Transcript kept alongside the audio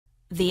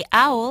The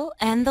Owl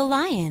and the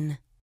Lion.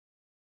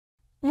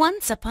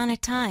 Once upon a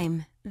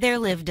time, there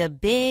lived a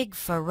big,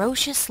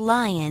 ferocious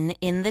lion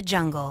in the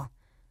jungle.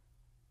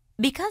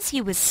 Because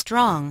he was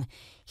strong,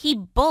 he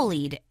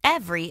bullied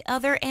every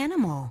other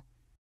animal.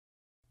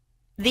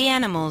 The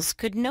animals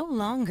could no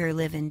longer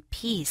live in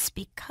peace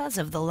because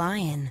of the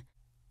lion.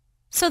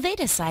 So they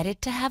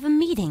decided to have a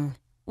meeting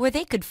where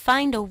they could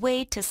find a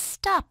way to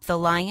stop the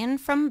lion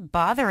from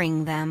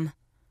bothering them.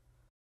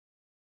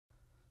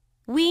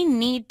 "We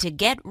need to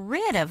get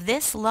rid of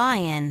this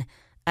lion,"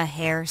 a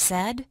hare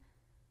said.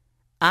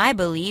 "I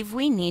believe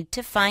we need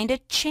to find a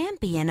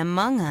champion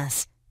among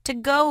us to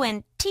go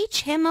and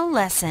teach him a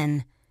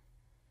lesson."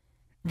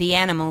 The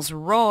animals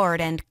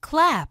roared and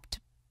clapped,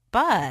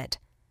 but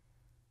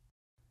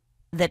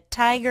the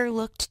tiger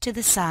looked to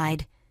the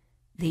side,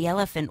 the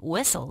elephant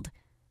whistled,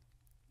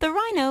 the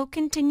rhino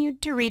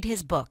continued to read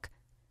his book.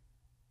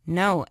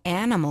 No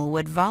animal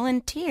would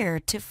volunteer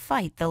to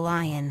fight the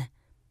lion.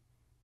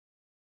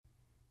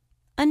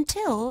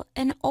 Until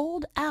an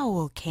old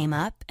owl came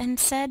up and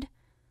said,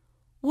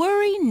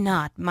 "Worry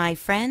not, my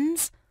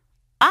friends,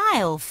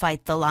 I'll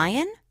fight the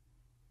lion."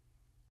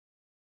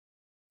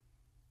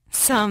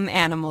 Some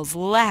animals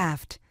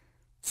laughed.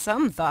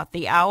 Some thought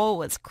the owl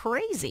was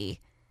crazy.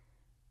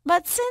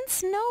 But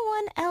since no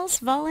one else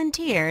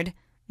volunteered,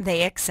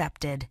 they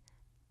accepted.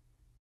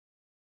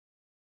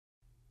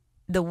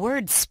 The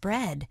word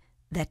spread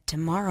that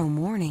tomorrow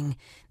morning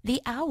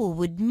the owl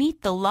would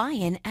meet the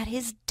lion at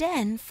his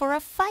den for a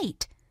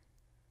fight.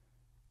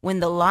 When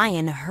the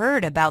lion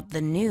heard about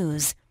the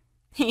news,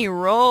 he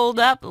rolled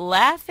up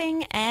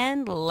laughing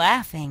and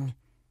laughing.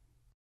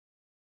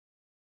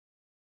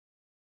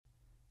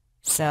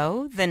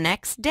 So the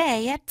next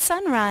day at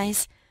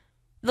sunrise,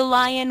 the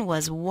lion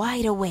was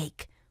wide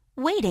awake,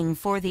 waiting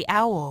for the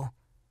owl.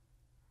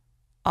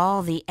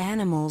 All the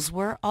animals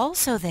were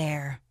also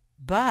there,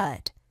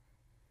 but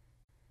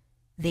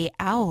the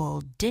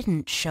owl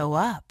didn't show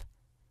up.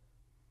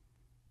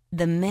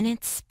 The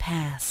minutes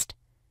passed,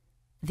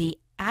 the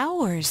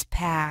hours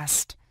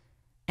passed,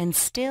 and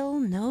still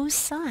no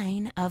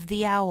sign of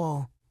the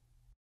owl.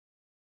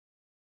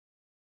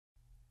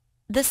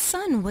 The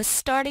sun was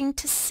starting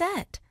to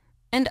set,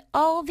 and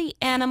all the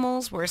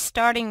animals were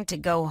starting to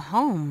go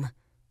home,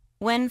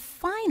 when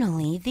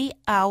finally the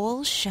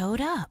owl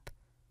showed up.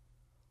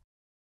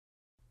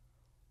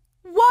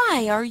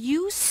 "Why are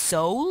you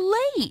so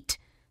late?"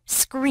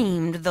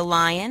 screamed the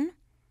lion.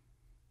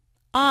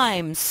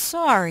 "I'm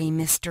sorry,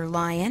 Mr.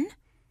 Lion,"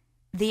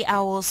 the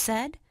owl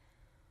said,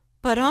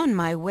 "but on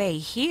my way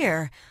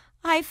here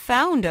I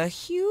found a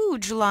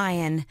huge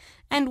lion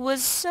and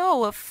was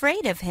so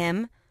afraid of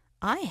him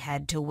I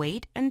had to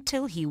wait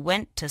until he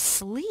went to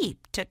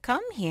sleep to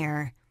come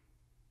here.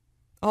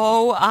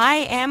 Oh, I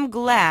am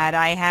glad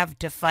I have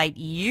to fight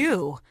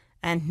you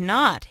and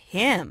not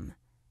him."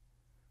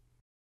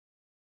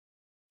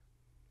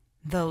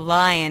 The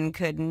lion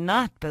could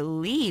not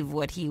believe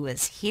what he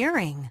was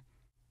hearing.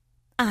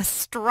 "A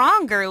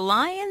stronger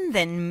lion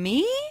than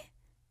me?"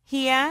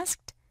 he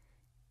asked.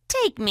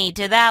 "Take me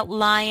to that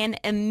lion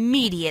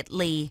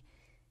immediately,"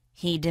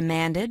 he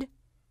demanded.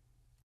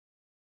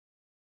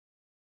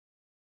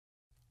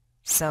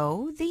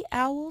 So the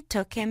owl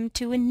took him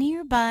to a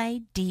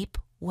nearby deep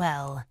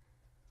well.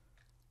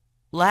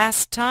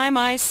 "Last time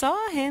I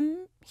saw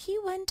him, he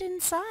went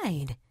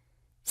inside,"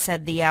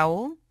 said the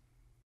owl.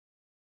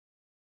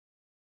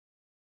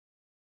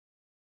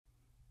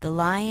 The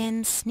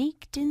lion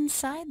sneaked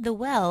inside the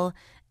well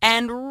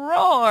and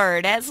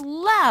roared as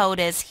loud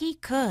as he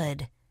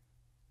could.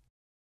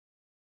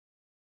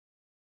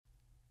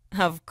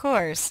 Of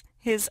course,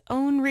 his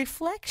own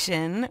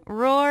reflection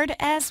roared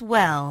as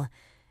well,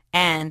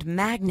 and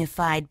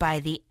magnified by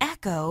the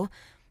echo,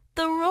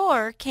 the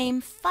roar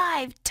came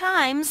 5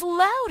 times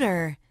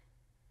louder.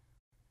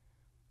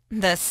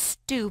 The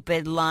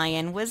stupid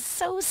lion was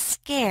so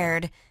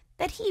scared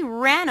that he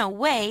ran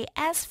away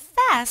as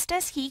fast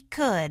as he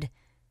could,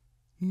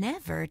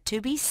 never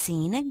to be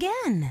seen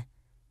again.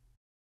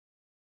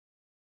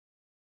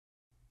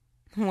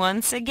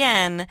 Once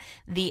again,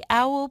 the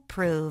owl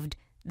proved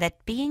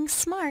that being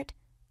smart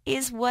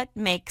is what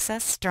makes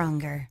us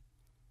stronger.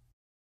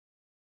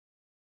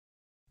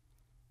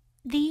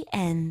 The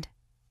end.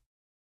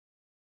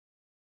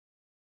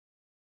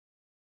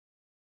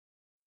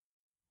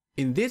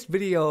 In this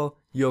video,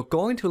 you're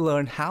going to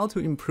learn how to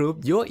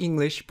improve your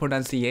English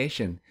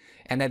pronunciation.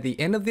 And at the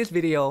end of this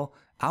video,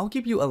 I'll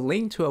give you a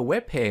link to a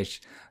webpage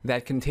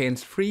that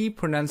contains free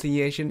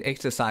pronunciation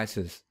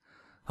exercises.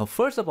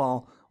 First of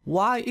all,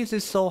 why is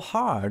it so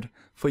hard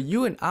for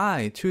you and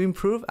I to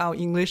improve our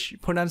English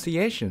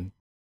pronunciation?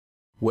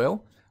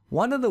 Well,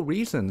 one of the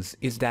reasons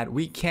is that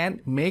we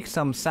can't make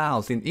some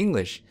sounds in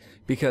English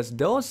because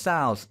those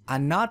sounds are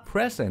not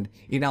present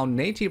in our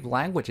native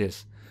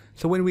languages.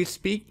 So when we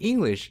speak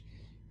English,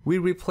 we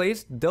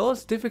replace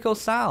those difficult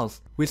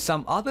sounds with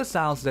some other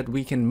sounds that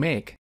we can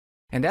make.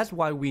 And that's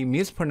why we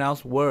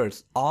mispronounce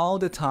words all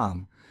the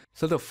time.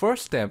 So the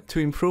first step to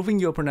improving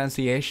your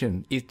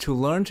pronunciation is to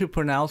learn to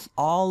pronounce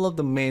all of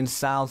the main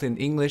sounds in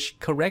English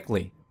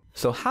correctly.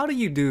 So how do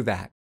you do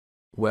that?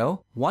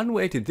 Well, one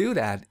way to do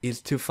that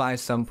is to find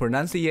some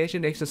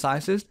pronunciation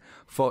exercises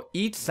for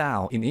each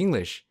sound in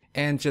English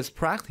and just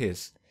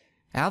practice.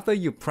 After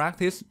you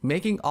practice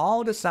making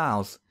all the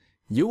sounds,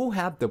 you will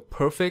have the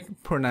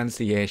perfect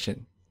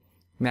pronunciation.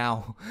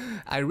 Now,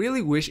 I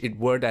really wish it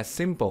were that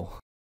simple,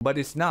 but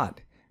it's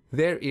not.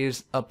 There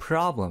is a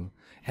problem,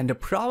 and the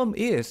problem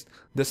is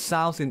the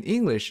sounds in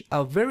English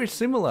are very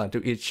similar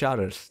to each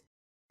other's.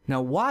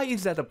 Now, why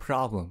is that a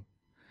problem?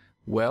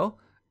 Well,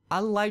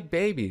 unlike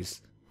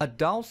babies,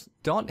 adults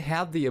don't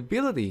have the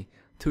ability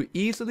to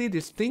easily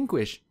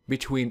distinguish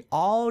between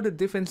all the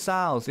different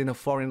sounds in a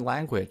foreign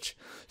language.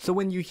 So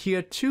when you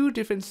hear two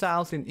different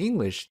sounds in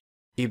English,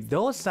 if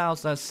those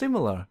sounds are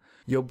similar,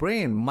 your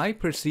brain might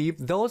perceive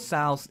those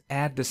sounds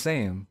as the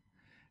same.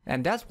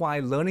 And that's why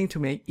learning to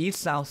make each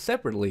sound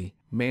separately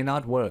may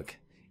not work.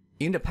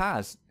 In the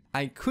past,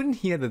 I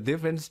couldn't hear the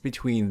difference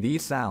between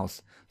these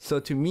sounds. So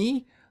to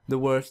me, the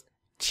words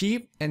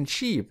cheap and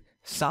sheep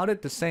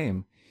sounded the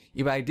same.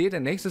 If I did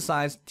an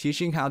exercise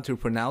teaching how to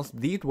pronounce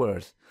these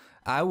words,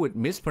 I would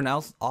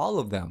mispronounce all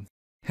of them.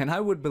 And I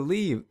would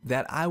believe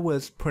that I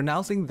was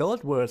pronouncing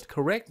those words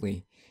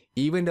correctly,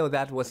 even though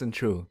that wasn't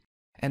true.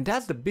 And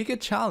that's the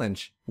biggest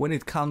challenge when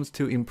it comes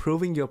to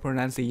improving your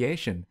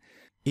pronunciation.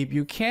 If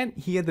you can't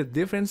hear the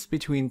difference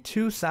between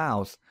two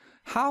sounds,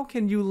 how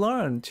can you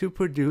learn to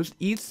produce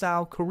each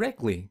sound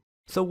correctly?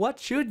 So what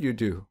should you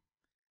do?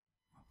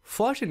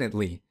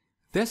 Fortunately,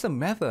 there's a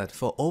method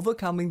for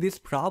overcoming this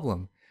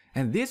problem,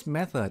 and this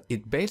method is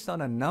based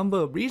on a number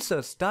of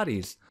research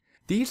studies.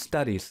 These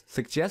studies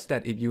suggest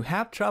that if you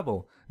have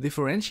trouble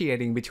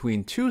differentiating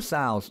between two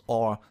sounds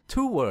or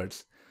two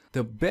words,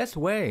 the best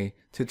way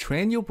to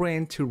train your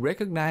brain to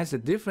recognize the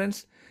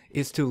difference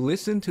is to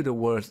listen to the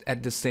words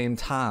at the same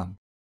time.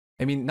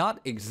 I mean,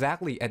 not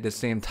exactly at the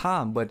same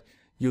time, but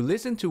you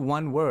listen to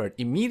one word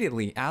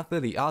immediately after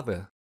the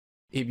other.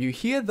 If you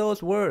hear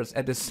those words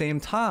at the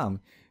same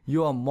time,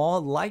 you are more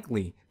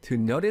likely to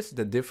notice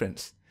the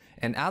difference.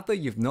 And after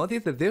you've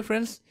noticed the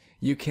difference,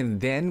 you can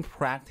then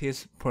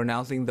practice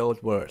pronouncing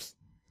those words.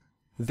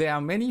 There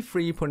are many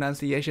free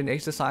pronunciation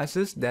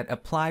exercises that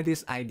apply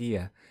this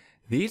idea.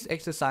 These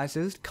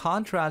exercises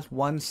contrast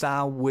one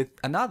sound with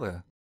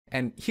another.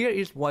 And here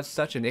is what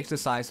such an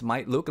exercise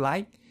might look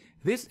like.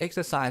 This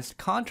exercise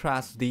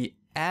contrasts the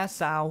A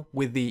sound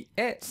with the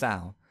E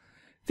sound.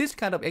 This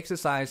kind of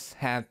exercise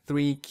has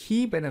three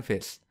key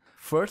benefits.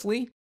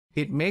 Firstly,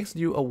 it makes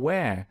you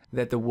aware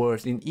that the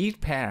words in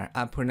each pair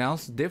are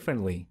pronounced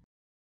differently.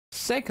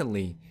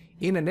 Secondly,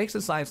 in an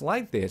exercise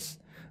like this,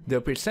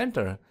 the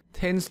presenter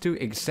tends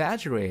to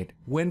exaggerate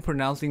when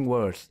pronouncing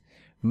words,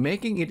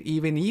 making it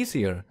even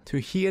easier to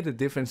hear the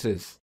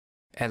differences.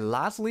 And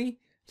lastly,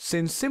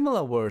 since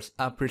similar words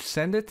are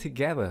presented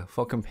together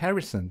for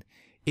comparison,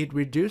 it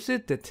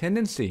reduces the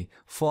tendency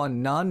for a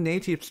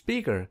non-native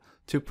speaker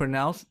to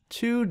pronounce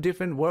two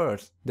different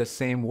words the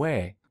same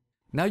way.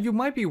 Now you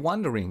might be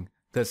wondering,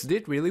 does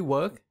this really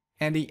work?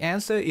 And the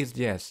answer is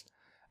yes.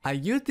 I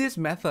used this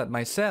method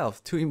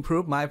myself to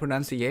improve my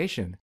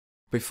pronunciation.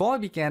 Before I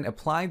began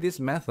applying this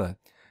method,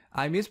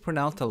 I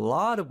mispronounced a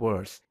lot of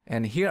words,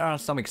 and here are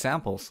some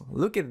examples.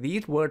 Look at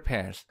these word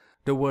pairs.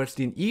 The words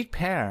in each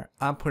pair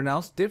are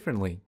pronounced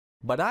differently,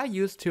 but I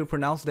used to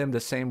pronounce them the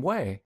same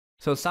way.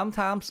 So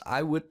sometimes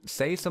I would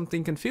say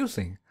something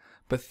confusing.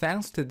 But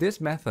thanks to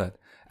this method,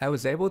 I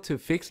was able to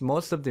fix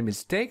most of the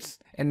mistakes,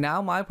 and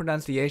now my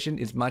pronunciation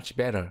is much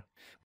better.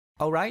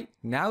 Alright,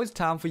 now it's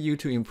time for you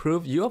to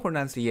improve your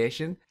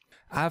pronunciation.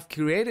 I've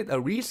created a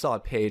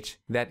resource page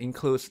that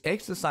includes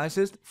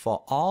exercises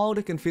for all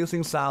the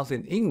confusing sounds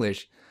in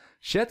English.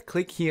 Just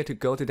click here to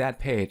go to that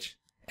page.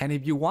 And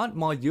if you want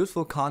more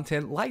useful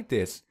content like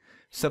this,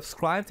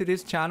 subscribe to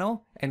this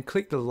channel and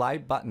click the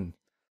like button.